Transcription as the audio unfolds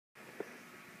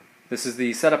This is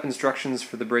the setup instructions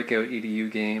for the Breakout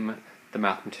EDU game, the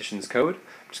Mathematician's Code.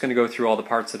 I'm just going to go through all the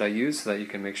parts that I use so that you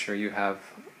can make sure you have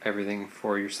everything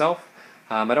for yourself.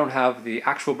 I don't have the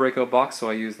actual Breakout box, so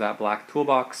I use that black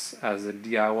toolbox as a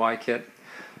DIY kit.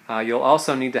 You'll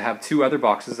also need to have two other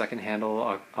boxes that can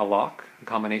handle a lock, a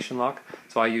combination lock.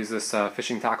 So I use this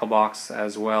fishing tackle box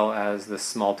as well as this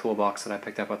small toolbox that I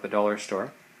picked up at the dollar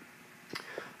store.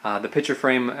 The picture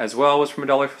frame as well was from a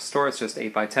dollar store. It's just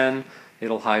 8 by 10.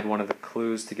 It'll hide one of the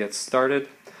clues to get started.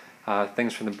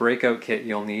 Things from the Breakout kit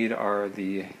you'll need are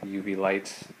the UV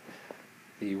light,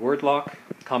 the word lock,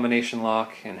 combination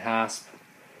lock, and hasp.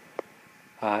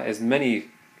 As many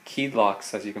keyed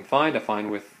locks as you can find. I find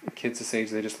with kids this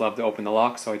age they just love to open the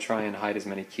lock, so I try and hide as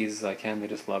many keys as I can. They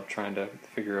just love trying to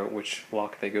figure out which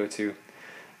lock they go to.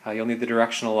 You'll need the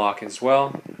directional lock as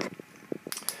well.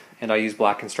 And I use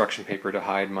black construction paper to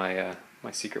hide my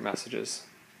secret messages.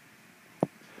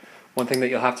 One thing that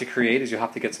you'll have to create is you'll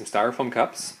have to get some styrofoam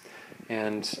cups,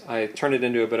 and I turned it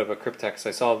into a bit of a cryptex.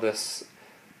 I saw this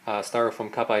styrofoam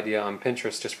cup idea on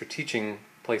Pinterest just for teaching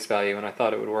place value, and I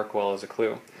thought it would work well as a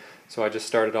clue. So I just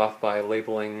started off by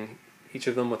labeling each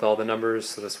of them with all the numbers.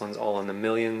 So this one's all in the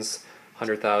millions,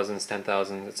 100,000s,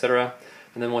 10,000s, etc.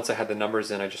 And then once I had the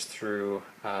numbers in, I just threw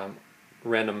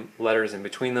random letters in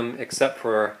between them, except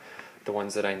for the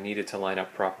ones that I needed to line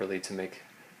up properly to make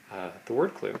the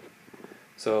word clue.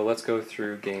 So let's go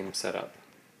through game setup.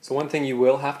 So one thing you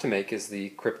will have to make is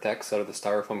the cryptex out of the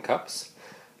styrofoam cups.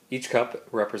 Each cup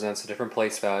represents a different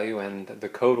place value, and the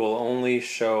code will only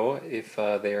show if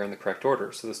they are in the correct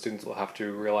order. So the students will have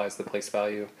to realize the place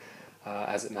value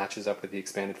as it matches up with the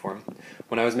expanded form.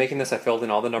 When I was making this, I filled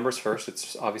in all the numbers first.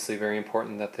 It's obviously very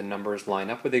important that the numbers line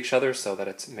up with each other so that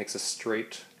it makes a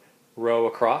straight row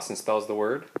across and spells the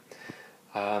word.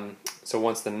 So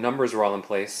once the numbers were all in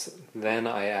place, then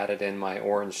I added in my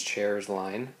orange chairs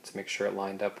line to make sure it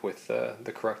lined up with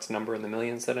the correct number in the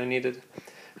millions that I needed.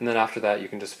 And then after that you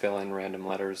can just fill in random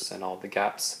letters and all the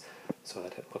gaps so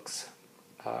that it looks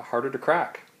harder to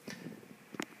crack.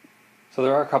 So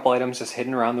there are a couple items just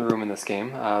hidden around the room in this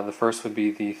game. The first would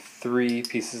be the 3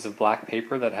 pieces of black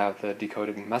paper that have the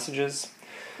decoded messages.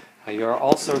 You're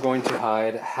also going to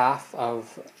hide half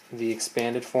of the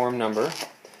expanded form number,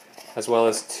 as well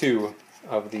as 2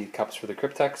 of the cups for the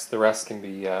cryptex. The rest can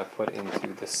be put into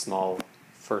this small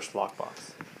first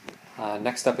lockbox.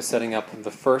 Next up is setting up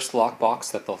the first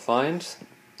lockbox that they'll find.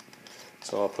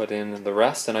 So I'll put in the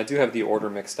rest, and I do have the order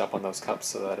mixed up on those cups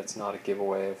so that it's not a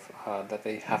giveaway of, that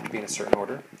they have to be in a certain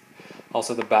order.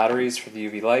 Also the batteries for the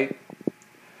UV light,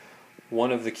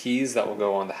 one of the keys that will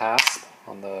go on the hasp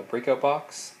on the Breakout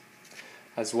box,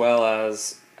 as well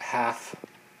as half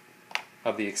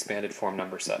of the expanded form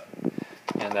number set,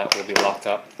 and that will be locked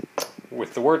up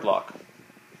with the word lock.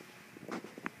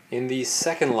 In the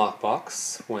second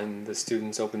lockbox, when the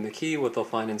students open the key, what they'll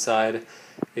find inside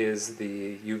is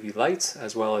the UV lights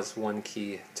as well as 1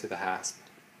 key to the hasp.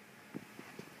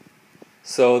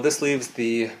 So this leaves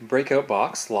the Breakout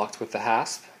box locked with the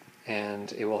hasp,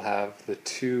 and it will have the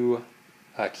 2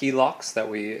 key locks that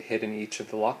we hid in each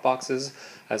of the lockboxes,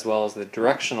 as well as the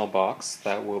directional box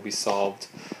that will be solved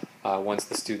once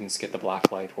the students get the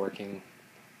black light working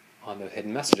on the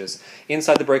hidden messages.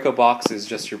 Inside the Breakout box is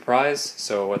just your prize,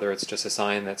 so whether it's just a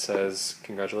sign that says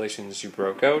congratulations, you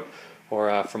broke out,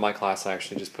 or for my class I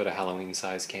actually just put a Halloween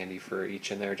size candy for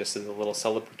each in there just as a little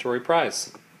celebratory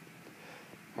prize.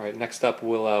 Alright, next up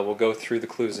we'll go through the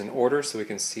clues in order so we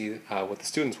can see what the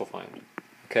students will find.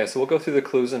 Okay, so we'll go through the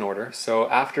clues in order. So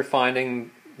after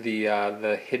finding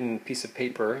the hidden piece of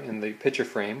paper in the picture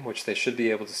frame, which they should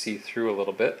be able to see through a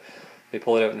little bit, they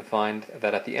pull it out and find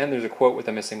that at the end there's a quote with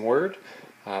a missing word.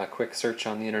 A quick search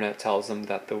on the internet tells them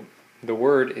that the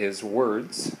word is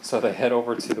words, so they head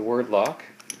over to the word lock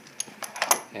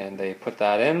and they put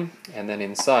that in, and then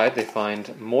inside they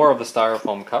find more of the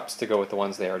styrofoam cups to go with the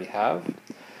ones they already have,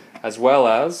 as well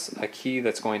as a key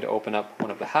that's going to open up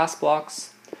one of the hasp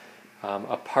blocks,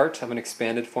 a part of an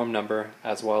expanded form number,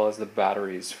 as well as the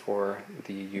batteries for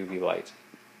the UV light.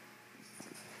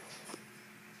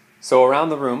 So around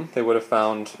the room they would have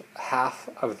found half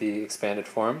of the expanded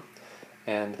form,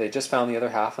 and they just found the other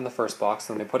half in the first box.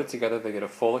 When they put it together they get a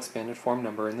full expanded form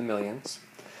number in the millions.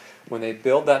 When they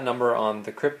build that number on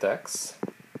the cryptex,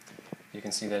 you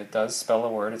can see that it does spell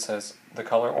a word. It says the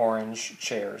color orange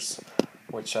chairs,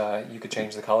 which you could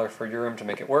change the color for your room to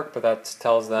make it work, but that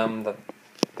tells them that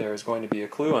there's going to be a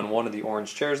clue on one of the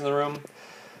orange chairs in the room,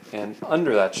 and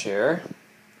under that chair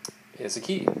is a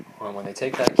key. And when they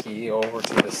take that key over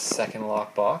to the second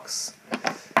lockbox,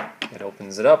 it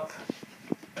opens it up,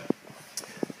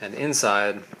 and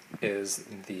inside is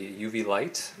the UV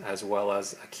light, as well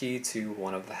as a key to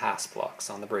one of the hasp blocks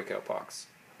on the breakout box.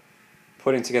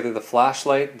 Putting together the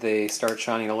flashlight, they start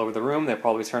shining all over the room. They'll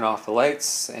probably turn off the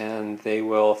lights, and they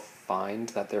will find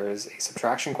that there is a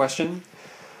subtraction question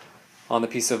on the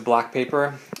piece of black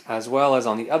paper, as well as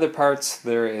on the other parts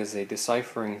there is a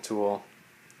deciphering tool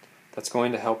that's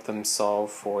going to help them solve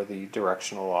for the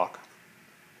directional lock.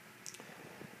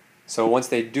 So once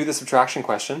they do the subtraction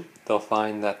question, they'll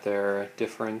find that their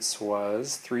difference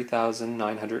was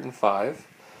 3,905.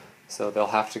 So they'll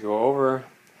have to go over,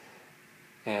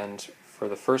 and for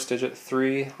the first digit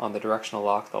 3 on the directional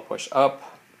lock, they'll push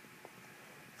up.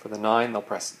 For the 9, they'll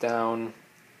press down.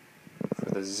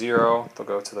 For the 0, they'll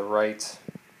go to the right,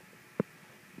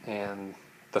 and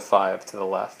the 5 to the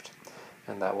left.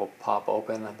 And that will pop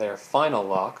open their final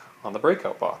lock on the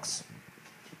breakout box.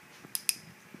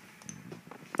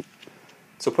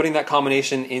 So putting that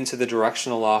combination into the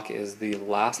directional lock is the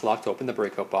last lock to open the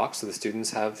breakout box. So the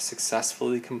students have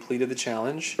successfully completed the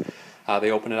challenge.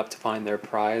 They open it up to find their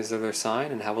prize or their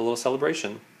sign and have a little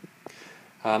celebration.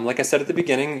 Like I said at the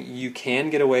beginning, you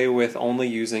can get away with only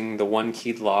using the one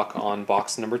keyed lock on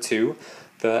box number 2.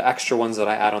 The extra ones that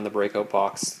I add on the breakout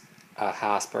box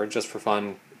hasp are just for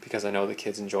fun because I know the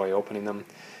kids enjoy opening them.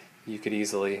 You could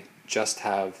easily just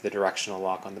have the directional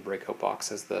lock on the breakout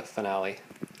box as the finale.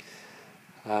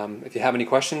 If you have any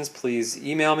questions, please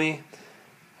email me.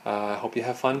 I hope you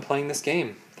have fun playing this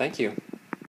game. Thank you.